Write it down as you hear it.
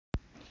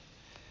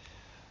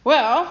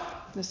Well,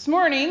 this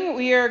morning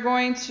we are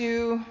going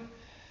to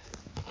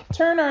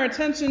turn our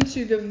attention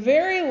to the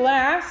very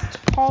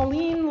last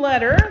Pauline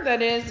letter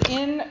that is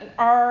in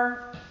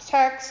our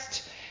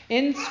text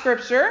in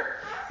Scripture.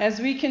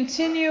 As we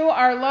continue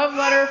our Love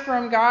Letter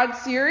from God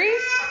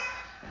series,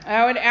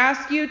 I would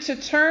ask you to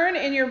turn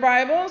in your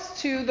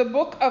Bibles to the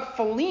book of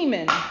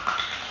Philemon.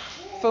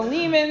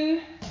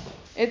 Philemon,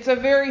 it's a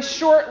very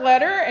short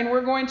letter, and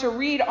we're going to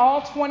read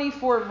all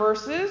 24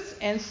 verses.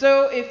 And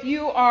so if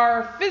you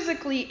are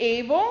physically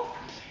able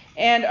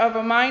and of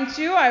a mind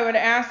to, I would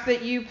ask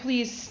that you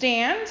please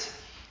stand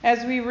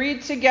as we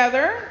read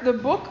together the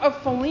book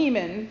of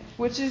Philemon,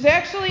 which is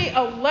actually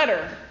a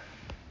letter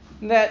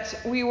that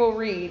we will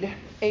read,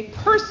 a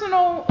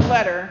personal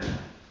letter.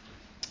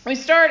 We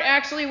start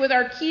actually with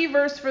our key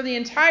verse for the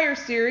entire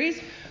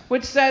series,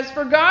 which says,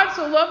 "For God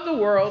so loved the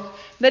world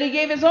that he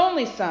gave his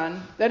only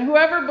Son, that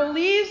whoever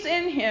believes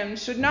in him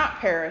should not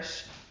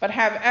perish, but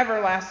have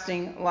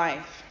everlasting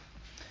life."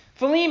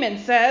 Philemon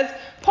says,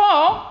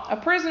 "Paul, a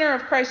prisoner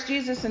of Christ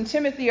Jesus, and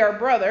Timothy, our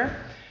brother,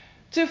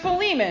 to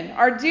Philemon,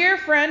 our dear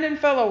friend and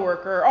fellow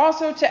worker,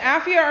 also to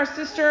Apphia, our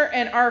sister,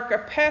 and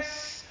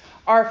Archippus,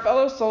 our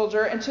fellow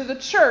soldier, and to the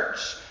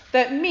church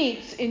that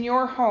meets in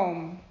your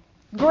home.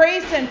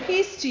 Grace and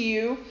peace to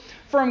you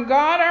from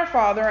God our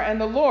Father and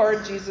the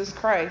Lord Jesus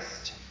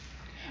Christ.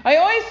 I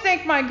always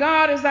thank my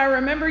God as I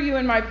remember you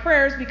in my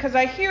prayers, because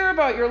I hear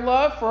about your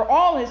love for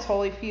all his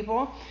holy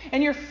people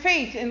and your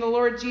faith in the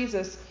Lord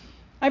Jesus.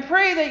 I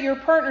pray that your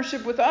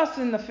partnership with us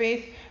in the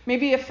faith may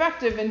be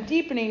effective in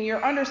deepening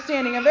your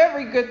understanding of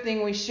every good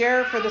thing we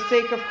share for the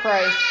sake of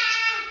Christ.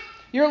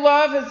 Your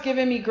love has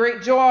given me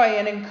great joy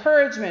and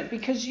encouragement,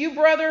 because you,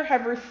 brother,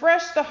 have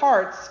refreshed the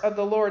hearts of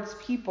the Lord's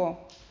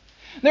people.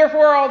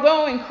 Therefore,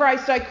 although in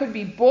Christ I could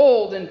be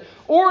bold and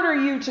order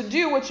you to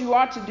do what you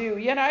ought to do,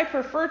 yet I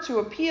prefer to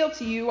appeal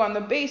to you on the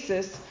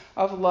basis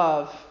of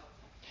love.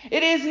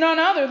 It is none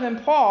other than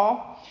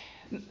Paul,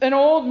 an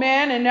old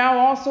man and now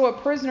also a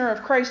prisoner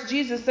of Christ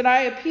Jesus, that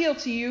I appeal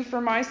to you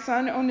for my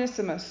son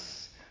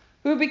Onesimus,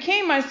 who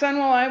became my son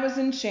while I was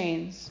in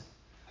chains.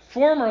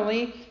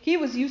 Formerly he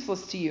was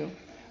useless to you,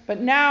 but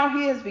now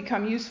he has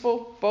become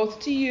useful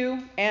both to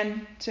you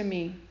and to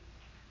me.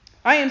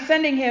 I am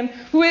sending him,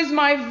 who is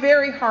my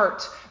very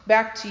heart,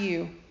 back to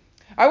you.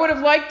 I would have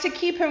liked to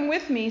keep him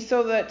with me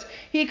so that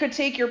he could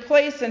take your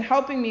place in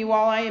helping me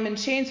while I am in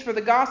chains for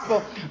the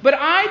gospel. But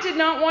I did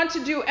not want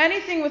to do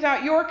anything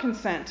without your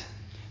consent,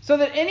 so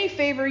that any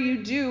favor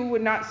you do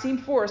would not seem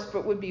forced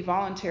but would be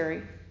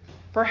voluntary.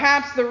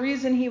 Perhaps the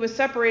reason he was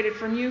separated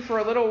from you for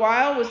a little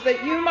while was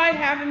that you might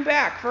have him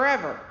back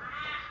forever,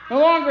 no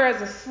longer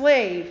as a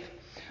slave,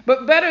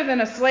 but better than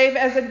a slave,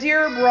 as a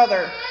dear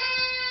brother.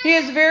 He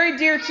is very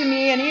dear to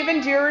me and even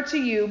dearer to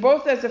you,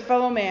 both as a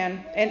fellow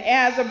man and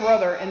as a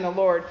brother in the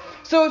Lord.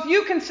 So if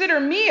you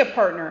consider me a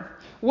partner,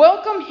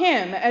 welcome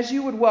him as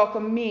you would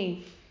welcome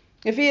me.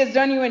 If he has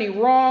done you any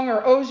wrong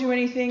or owes you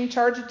anything,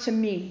 charge it to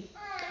me.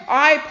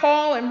 I,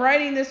 Paul, am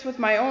writing this with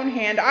my own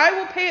hand. I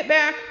will pay it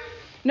back,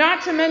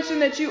 not to mention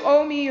that you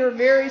owe me your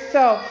very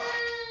self.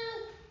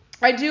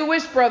 I do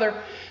wish, brother,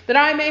 that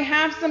I may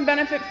have some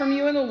benefit from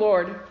you in the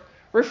Lord.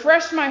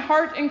 Refresh my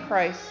heart in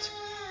Christ.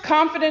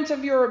 Confident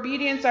of your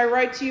obedience, I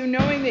write to you,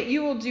 knowing that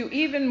you will do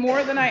even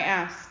more than I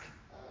ask.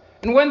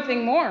 And one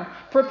thing more,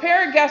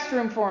 prepare a guest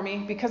room for me,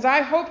 because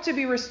I hope to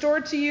be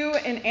restored to you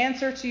in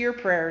answer to your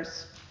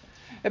prayers.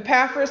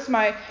 Epaphras,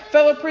 my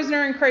fellow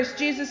prisoner in Christ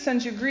Jesus,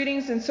 sends you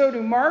greetings, and so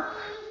do Mark,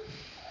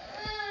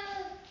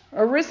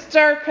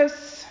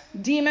 Aristarchus,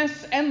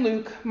 Demas, and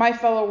Luke, my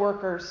fellow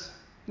workers.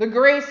 The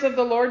grace of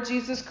the Lord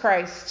Jesus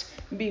Christ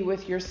be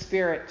with your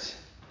spirit."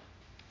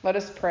 Let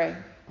us pray.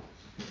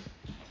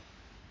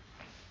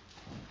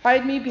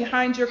 Hide me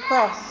behind your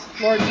cross,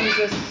 Lord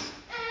Jesus.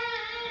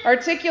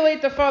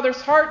 Articulate the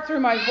Father's heart through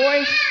my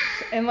voice,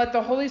 and let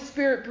the Holy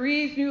Spirit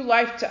breathe new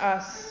life to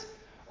us,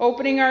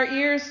 opening our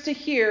ears to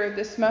hear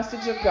this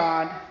message of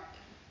God.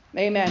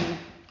 Amen.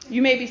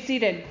 You may be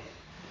seated.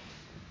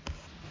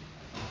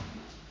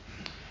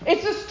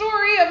 It's a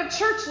story of a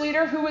church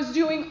leader who was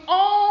doing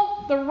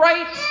all the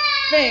right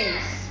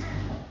things.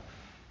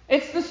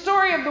 It's the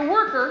story of the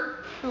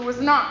worker who was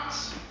not.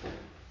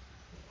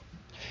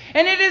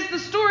 And it is the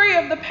story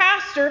of the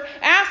pastor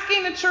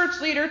asking the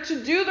church leader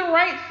to do the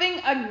right thing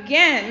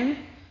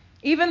again,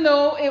 even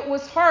though it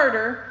was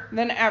harder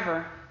than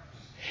ever.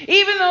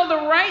 Even though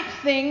the right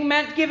thing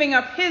meant giving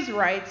up his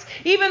rights.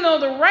 Even though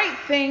the right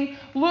thing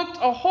looked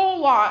a whole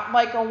lot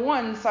like a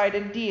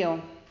one-sided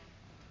deal.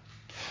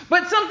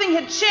 But something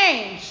had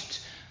changed.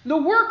 The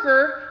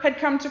worker had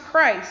come to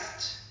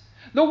Christ.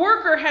 The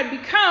worker had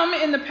become,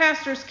 in the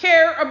pastor's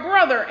care, a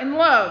brother in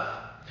love.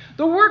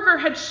 The worker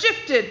had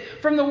shifted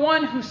from the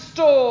one who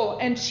stole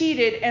and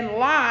cheated and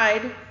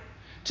lied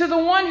to the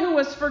one who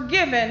was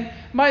forgiven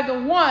by the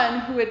one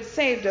who had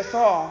saved us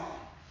all.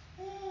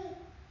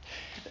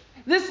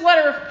 This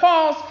letter of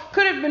Paul's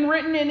could have been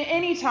written in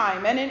any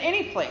time and in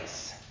any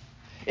place.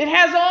 It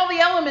has all the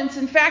elements,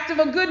 in fact, of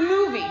a good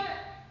movie.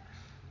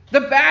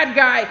 The bad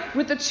guy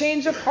with the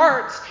change of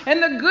heart,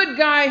 and the good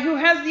guy who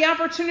has the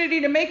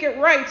opportunity to make it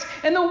right,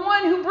 and the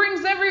one who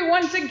brings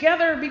everyone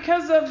together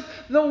because of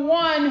the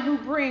one who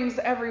brings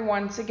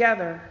everyone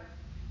together.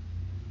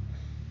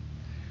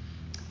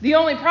 The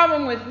only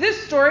problem with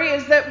this story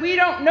is that we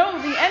don't know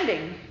the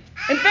ending.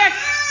 In fact,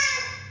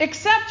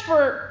 except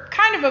for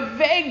kind of a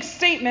vague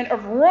statement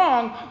of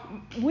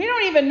wrong, we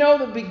don't even know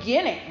the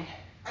beginning.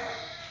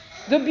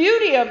 The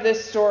beauty of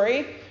this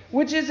story,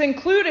 which is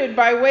included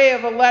by way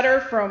of a letter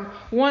from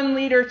one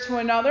leader to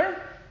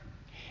another,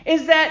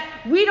 is that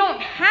we don't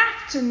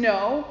have to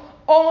know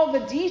all the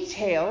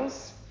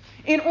details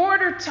in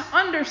order to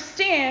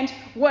understand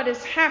what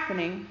is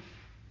happening.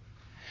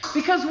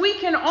 Because we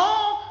can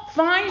all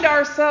find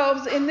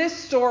ourselves in this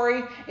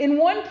story in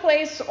one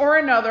place or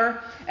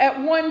another at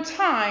one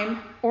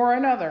time or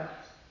another.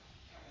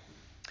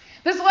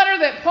 This letter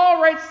that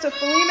Paul writes to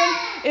Philemon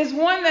is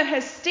one that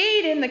has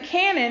stayed in the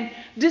canon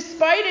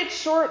despite its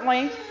short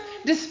length,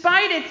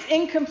 despite its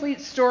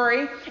incomplete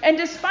story, and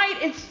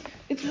despite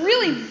its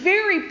really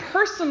very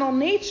personal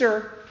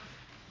nature,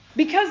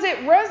 because it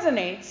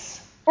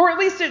resonates, or at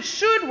least it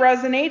should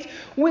resonate,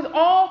 with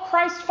all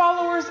Christ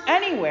followers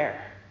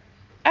anywhere,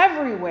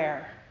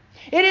 everywhere.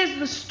 It is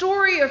the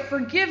story of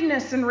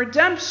forgiveness and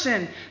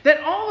redemption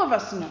that all of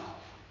us know.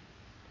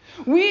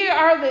 We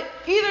are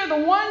either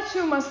the ones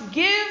who must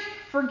give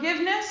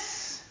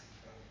forgiveness,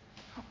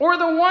 or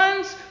the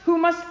ones who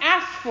must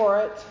ask for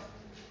it,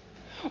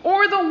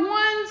 or the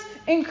ones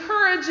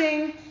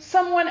encouraging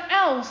someone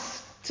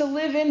else to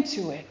live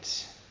into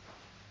it.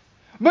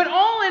 But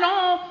all in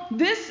all,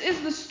 this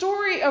is the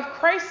story of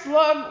Christ's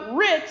love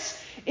writ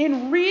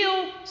in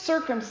real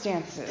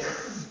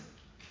circumstances.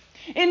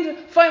 In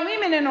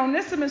Philemon and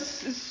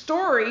Onesimus'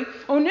 story,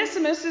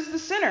 Onesimus is the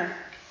sinner.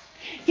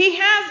 He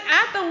has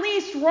at the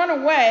least run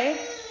away,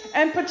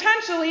 and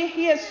potentially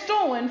he has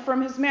stolen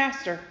from his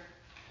master.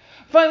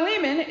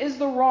 Philemon is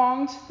the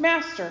wronged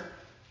master.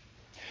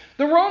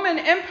 The Roman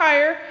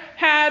Empire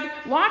had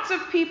lots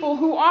of people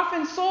who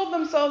often sold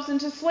themselves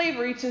into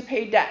slavery to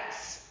pay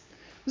debts.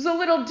 It was a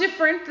little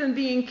different than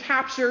being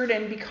captured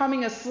and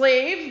becoming a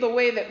slave, the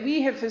way that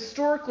we have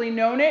historically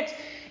known it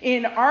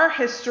in our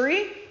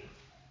history.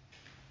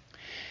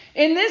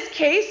 In this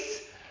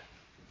case,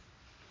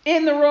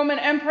 in the Roman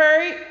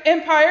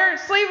Empire,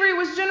 slavery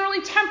was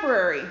generally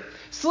temporary.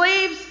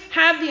 Slaves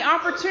had the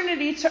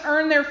opportunity to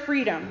earn their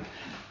freedom.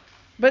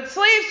 But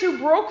slaves who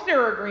broke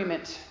their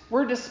agreement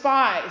were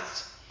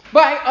despised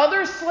by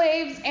other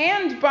slaves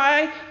and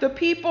by the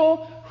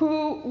people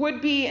who would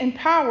be in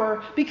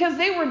power because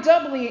they were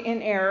doubly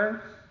in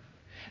error.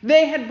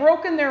 They had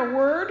broken their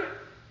word,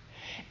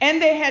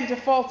 and they had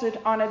defaulted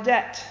on a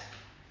debt.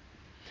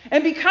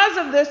 And because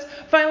of this,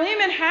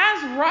 Philemon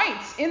has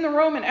rights in the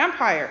Roman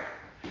Empire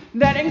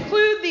that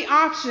include the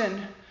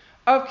option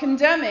of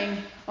condemning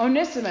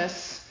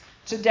Onesimus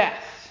to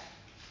death.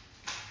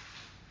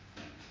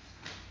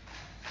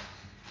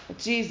 But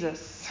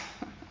Jesus.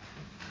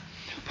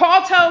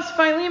 Paul tells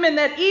Philemon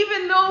that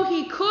even though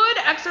he could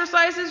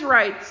exercise his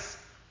rights,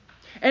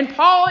 and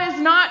Paul is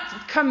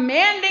not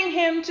commanding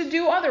him to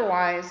do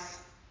otherwise,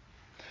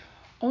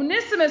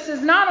 Onesimus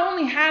has not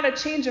only had a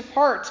change of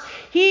heart,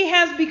 he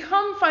has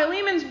become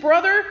Philemon's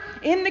brother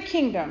in the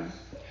kingdom,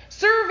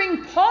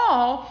 serving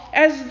Paul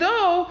as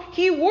though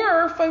he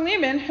were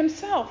Philemon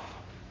himself.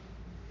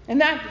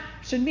 And that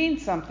should mean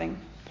something,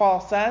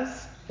 Paul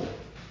says.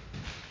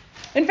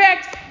 In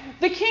fact,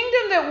 the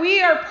kingdom that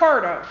we are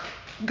part of,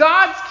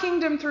 God's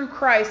kingdom through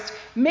Christ,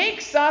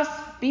 makes us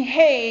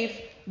behave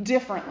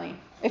differently.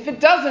 If it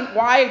doesn't,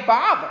 why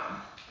bother?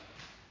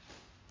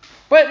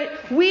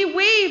 But we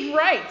waive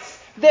rights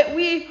that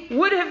we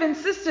would have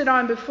insisted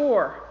on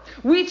before.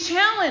 We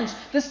challenge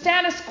the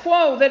status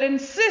quo that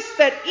insists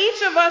that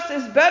each of us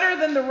is better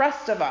than the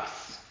rest of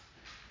us.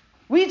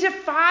 We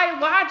defy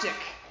logic.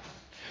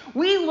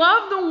 We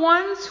love the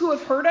ones who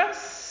have hurt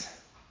us.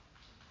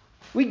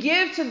 We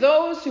give to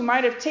those who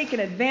might have taken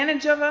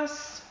advantage of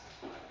us,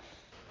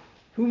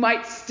 who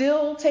might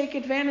still take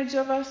advantage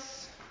of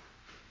us.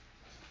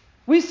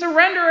 We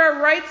surrender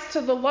our rights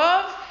to the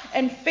love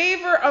and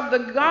favor of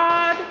the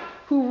God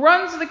who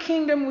runs the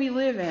kingdom we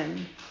live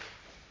in.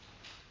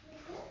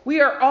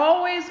 We are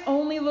always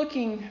only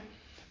looking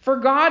for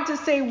God to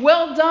say,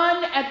 "Well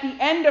done," at the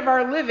end of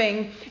our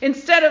living,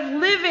 instead of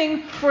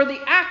living for the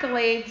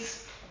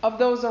accolades of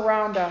those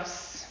around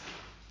us.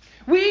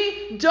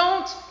 We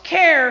don't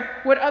care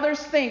what others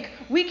think.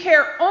 We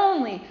care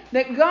only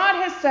that God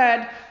has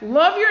said,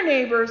 love your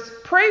neighbors,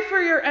 pray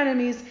for your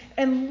enemies,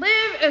 and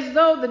live as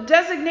though the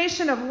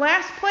designation of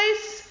last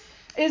place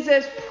is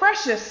as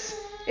precious,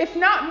 if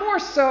not more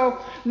so,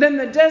 than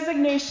the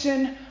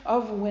designation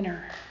of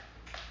winner.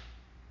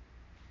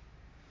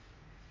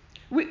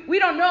 We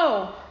don't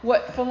know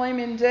what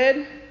Philemon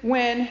did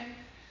when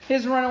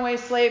his runaway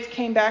slave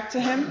came back to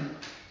him.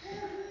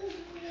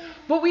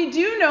 But we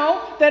do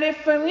know that if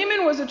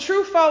Philemon was a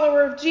true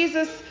follower of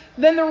Jesus,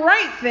 then the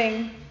right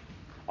thing,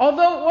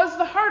 although it was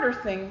the harder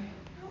thing,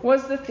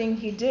 was the thing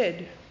he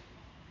did.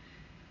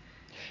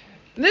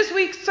 This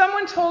week,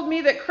 someone told me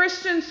that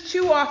Christians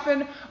too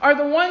often are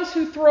the ones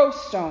who throw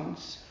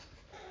stones,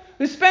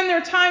 who spend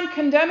their time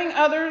condemning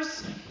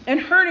others and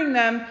hurting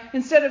them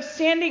instead of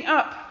standing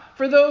up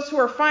for those who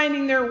are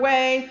finding their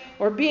way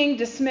or being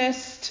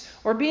dismissed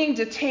or being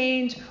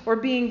detained or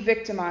being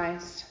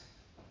victimized.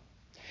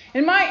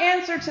 And my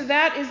answer to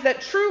that is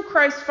that true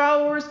Christ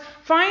followers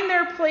find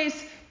their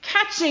place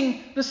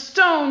catching the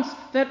stones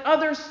that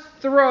others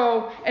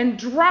throw and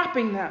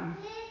dropping them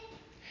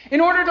in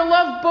order to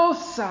love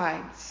both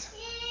sides.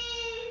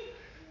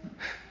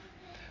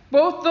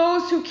 Both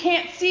those who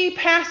can't see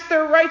past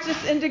their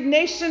righteous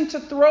indignation to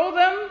throw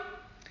them,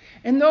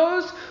 and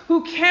those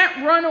who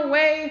can't run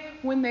away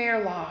when they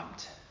are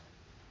lobbed.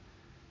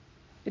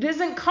 It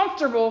isn't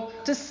comfortable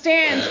to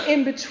stand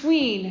in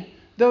between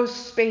those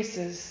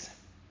spaces.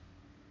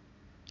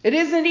 It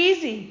isn't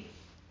easy.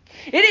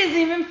 It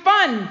isn't even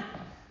fun.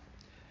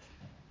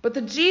 But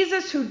the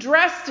Jesus who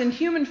dressed in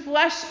human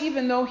flesh,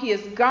 even though he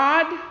is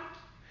God,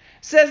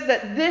 says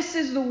that this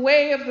is the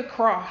way of the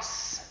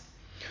cross.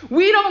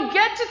 We don't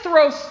get to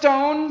throw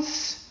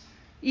stones,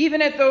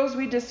 even at those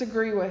we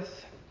disagree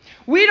with.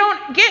 We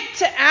don't get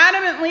to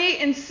adamantly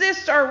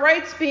insist our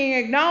rights being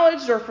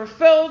acknowledged or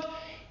fulfilled,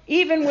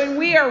 even when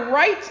we are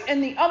right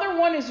and the other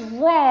one is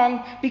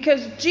wrong,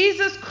 because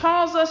Jesus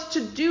calls us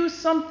to do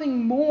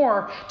something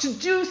more, to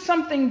do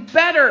something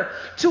better,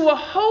 to a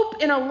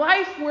hope in a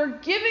life where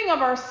giving of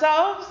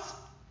ourselves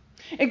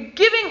and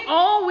giving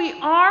all we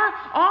are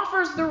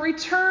offers the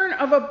return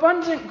of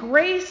abundant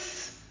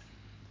grace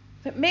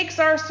that makes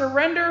our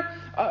surrender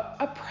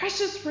a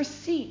precious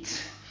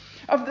receipt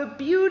of the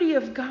beauty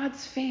of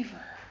God's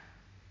favor.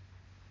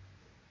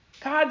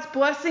 God's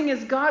blessing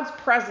is God's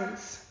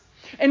presence.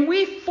 And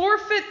we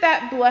forfeit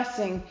that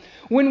blessing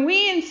when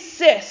we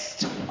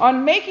insist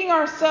on making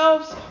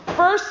ourselves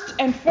first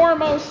and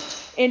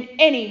foremost in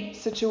any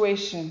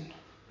situation.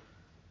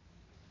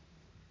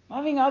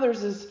 Loving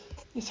others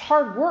is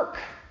hard work.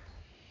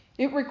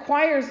 It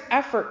requires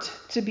effort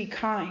to be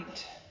kind.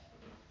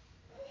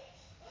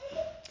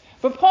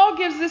 But Paul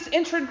gives this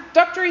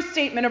introductory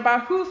statement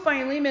about who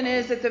Philemon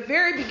is at the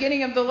very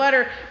beginning of the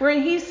letter, where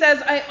he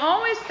says, I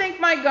always thank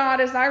my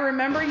God as I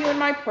remember you in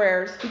my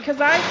prayers,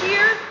 because I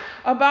hear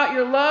about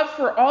your love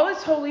for all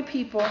his holy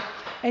people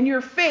and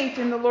your faith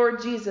in the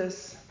Lord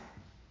Jesus.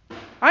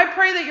 I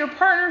pray that your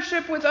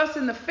partnership with us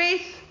in the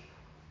faith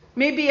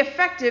may be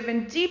effective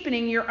in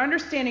deepening your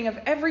understanding of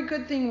every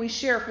good thing we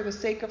share for the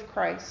sake of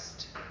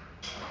Christ.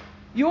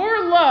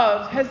 Your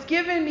love has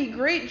given me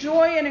great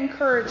joy and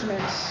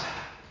encouragement,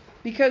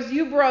 because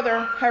you,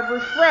 brother, have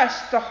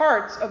refreshed the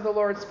hearts of the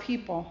Lord's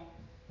people.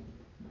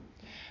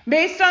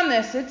 Based on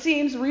this, it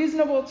seems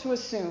reasonable to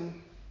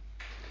assume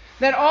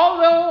that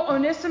although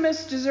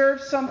Onesimus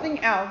deserved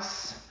something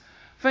else,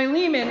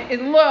 Philemon,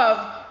 in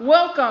love,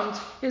 welcomed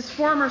his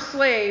former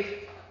slave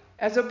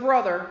as a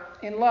brother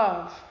in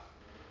love.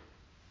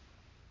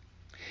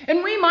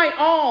 And we might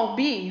all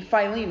be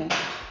Philemon.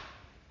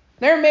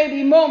 There may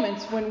be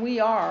moments when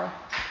we are,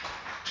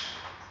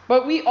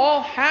 but we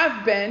all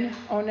have been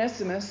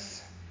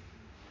Onesimus.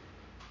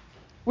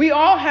 We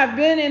all have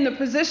been in the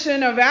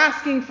position of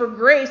asking for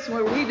grace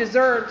where we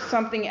deserved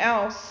something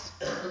else.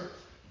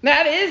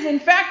 That is, in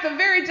fact, the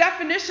very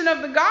definition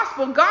of the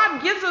gospel.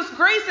 God gives us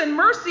grace and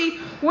mercy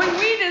when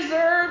we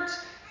deserved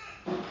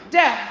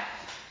death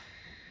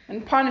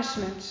and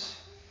punishment.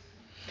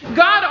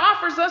 God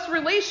offers us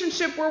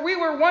relationship where we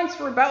were once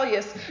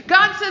rebellious.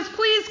 God says,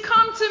 please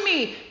come to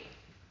me,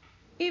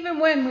 even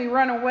when we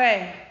run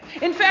away.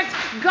 In fact,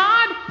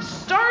 God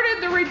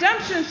started the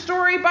redemption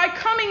story by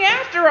coming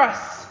after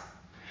us,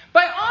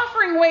 by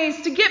offering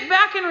ways to get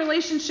back in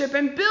relationship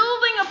and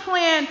building a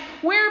plan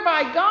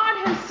whereby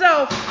God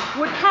himself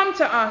would come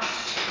to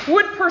us,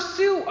 would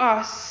pursue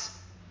us,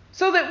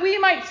 so that we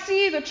might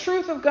see the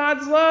truth of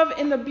God's love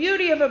in the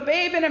beauty of a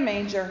babe in a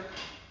manger,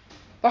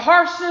 the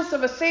harshness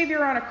of a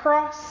Savior on a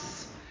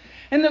cross,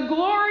 and the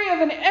glory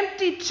of an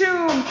empty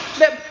tomb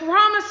that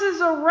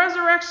promises a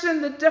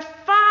resurrection that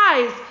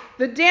defies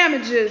the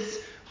damages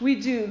we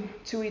do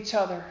to each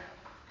other.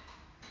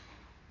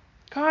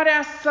 God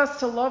asks us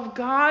to love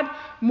God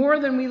more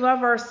than we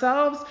love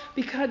ourselves,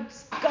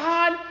 because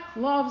God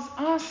loves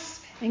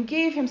us and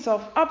gave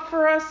himself up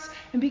for us,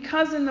 and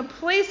because in the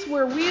place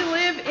where we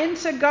live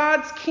into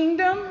God's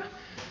kingdom,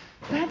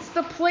 that's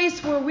the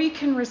place where we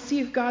can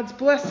receive God's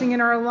blessing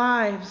in our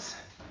lives.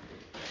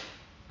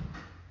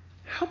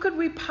 How could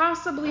we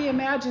possibly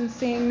imagine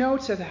saying no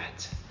to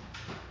that?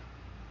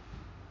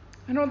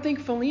 I don't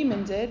think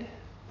Philemon did.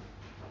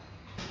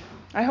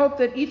 I hope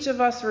that each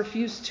of us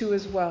refused to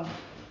as well.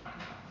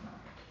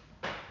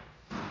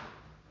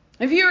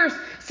 If you're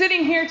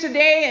sitting here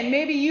today and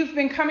maybe you've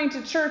been coming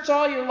to church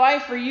all your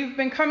life, or you've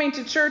been coming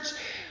to church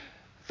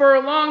for a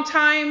long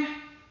time,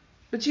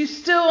 but you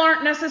still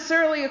aren't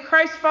necessarily a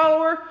Christ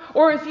follower,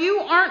 or if you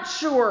aren't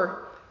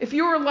sure if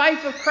your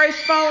life of Christ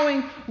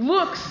following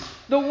looks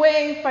the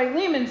way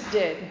Philemon's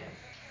did,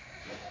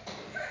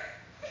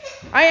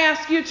 I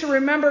ask you to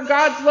remember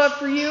God's love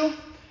for you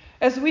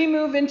as we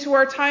move into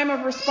our time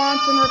of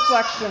response and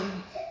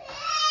reflection.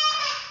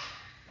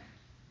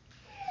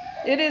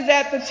 It is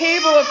at the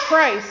table of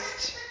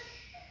Christ,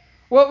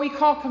 what we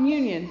call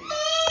communion,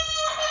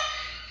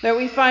 that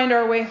we find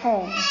our way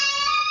home.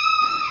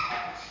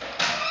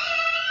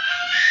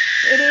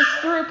 It is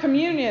through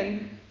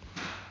communion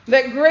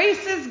that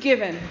grace is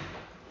given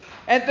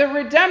and the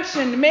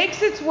redemption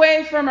makes its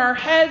way from our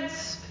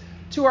heads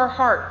to our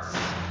hearts.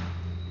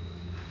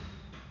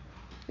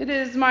 It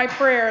is my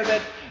prayer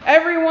that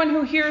everyone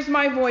who hears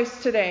my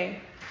voice today,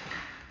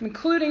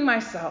 including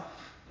myself,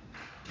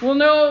 will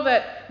know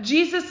that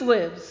Jesus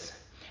lives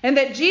and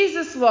that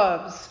Jesus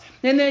loves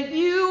and that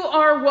you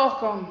are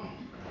welcome,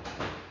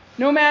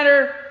 no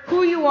matter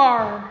who you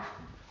are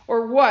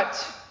or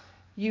what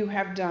you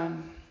have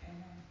done.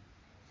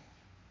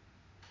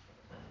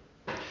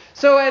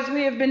 So as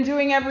we have been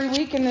doing every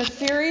week in this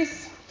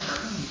series,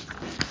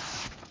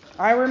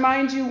 I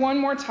remind you one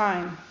more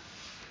time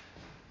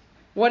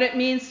what it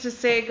means to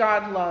say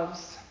God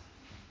loves.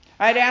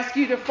 I'd ask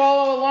you to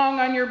follow along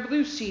on your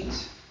blue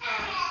sheet.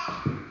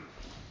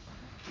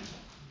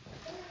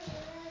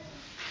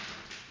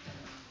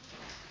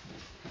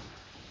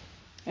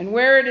 And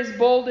where it is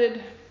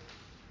bolded,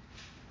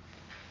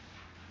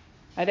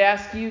 I'd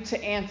ask you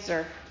to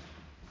answer.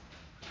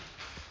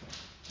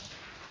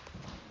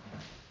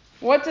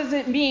 What does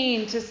it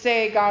mean to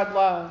say God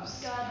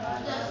loves?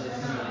 God loves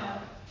us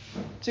enough.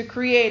 To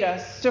create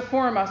us, to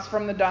form us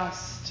from the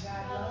dust.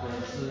 God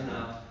loves us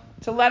enough.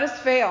 To let us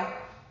fail.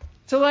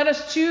 To let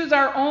us choose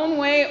our own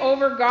way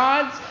over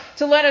God's.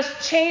 To let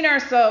us chain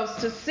ourselves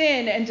to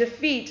sin and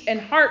defeat and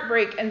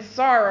heartbreak and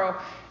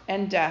sorrow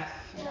and death.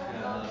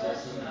 God loves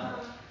us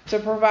enough. To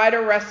provide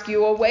a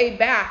rescue, a way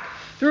back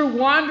through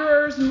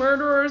wanderers,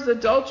 murderers,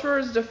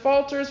 adulterers,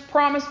 defaulters,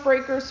 promise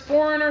breakers,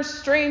 foreigners,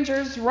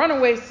 strangers,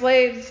 runaway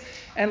slaves,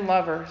 and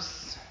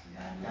lovers.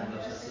 God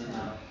loves us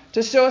enough.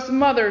 To show us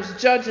mothers,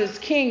 judges,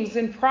 kings,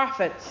 and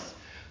prophets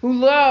who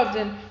loved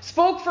and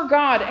spoke for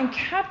God and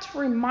kept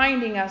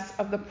reminding us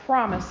of the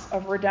promise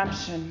of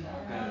redemption.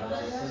 God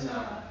loves us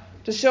enough.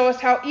 To show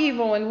us how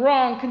evil and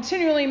wrong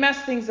continually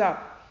mess things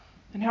up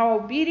and how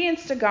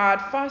obedience to God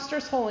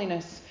fosters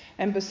holiness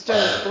and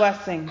bestows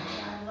blessing.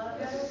 God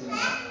loves us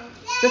enough.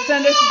 To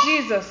send us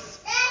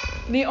Jesus,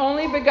 the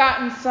only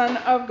begotten Son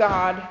of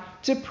God,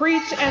 to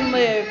preach and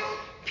live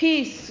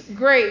peace,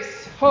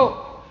 grace,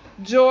 hope,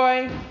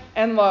 joy,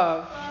 and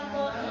love. God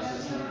loves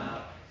us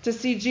enough. To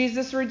see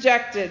Jesus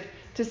rejected,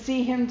 to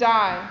see him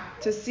die,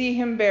 to see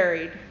him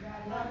buried.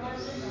 God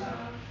loves us enough.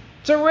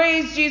 To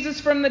raise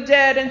Jesus from the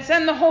dead and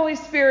send the Holy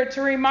Spirit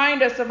to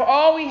remind us of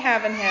all we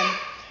have in him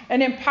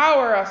and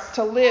empower us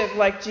to live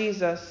like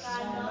Jesus.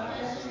 God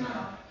loves us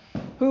enough.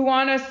 Who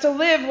want us to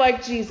live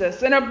like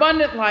Jesus, an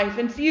abundant life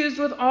infused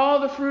with all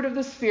the fruit of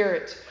the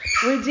Spirit,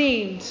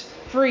 redeemed,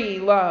 free,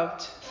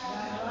 loved.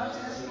 God loves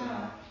us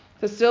enough.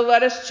 To still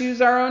let us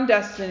choose our own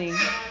destiny.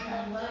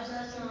 God loves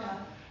us enough.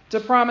 To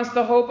promise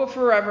the hope of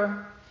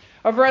forever,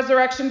 of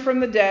resurrection from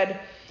the dead,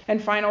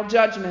 and final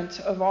judgment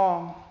of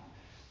all.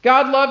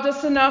 God loved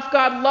us enough.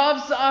 God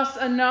loves us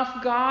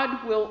enough.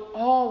 God will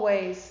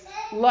always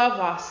love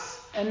us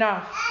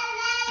enough.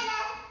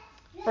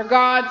 For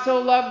God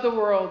so loved the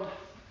world.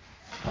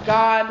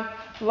 God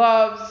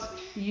loves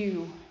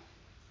you.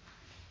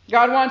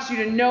 God wants you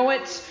to know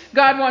it.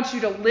 God wants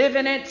you to live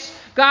in it.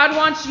 God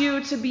wants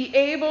you to be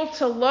able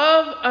to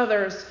love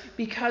others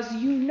because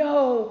you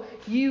know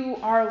you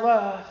are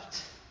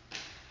loved.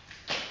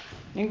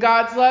 And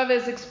God's love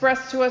is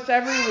expressed to us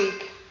every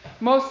week,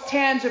 most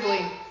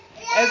tangibly,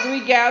 as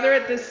we gather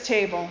at this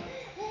table.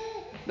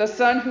 The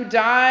Son who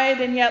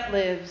died and yet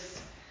lives,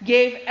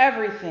 gave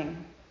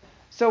everything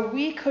so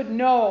we could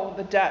know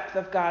the depth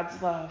of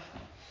God's love.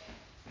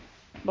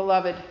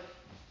 Beloved,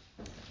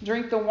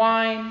 drink the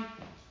wine,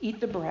 eat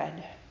the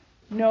bread.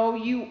 Know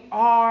you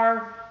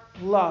are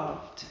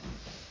loved.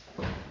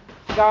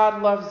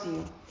 God loves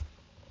you.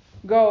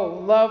 Go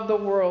love the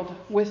world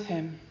with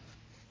him.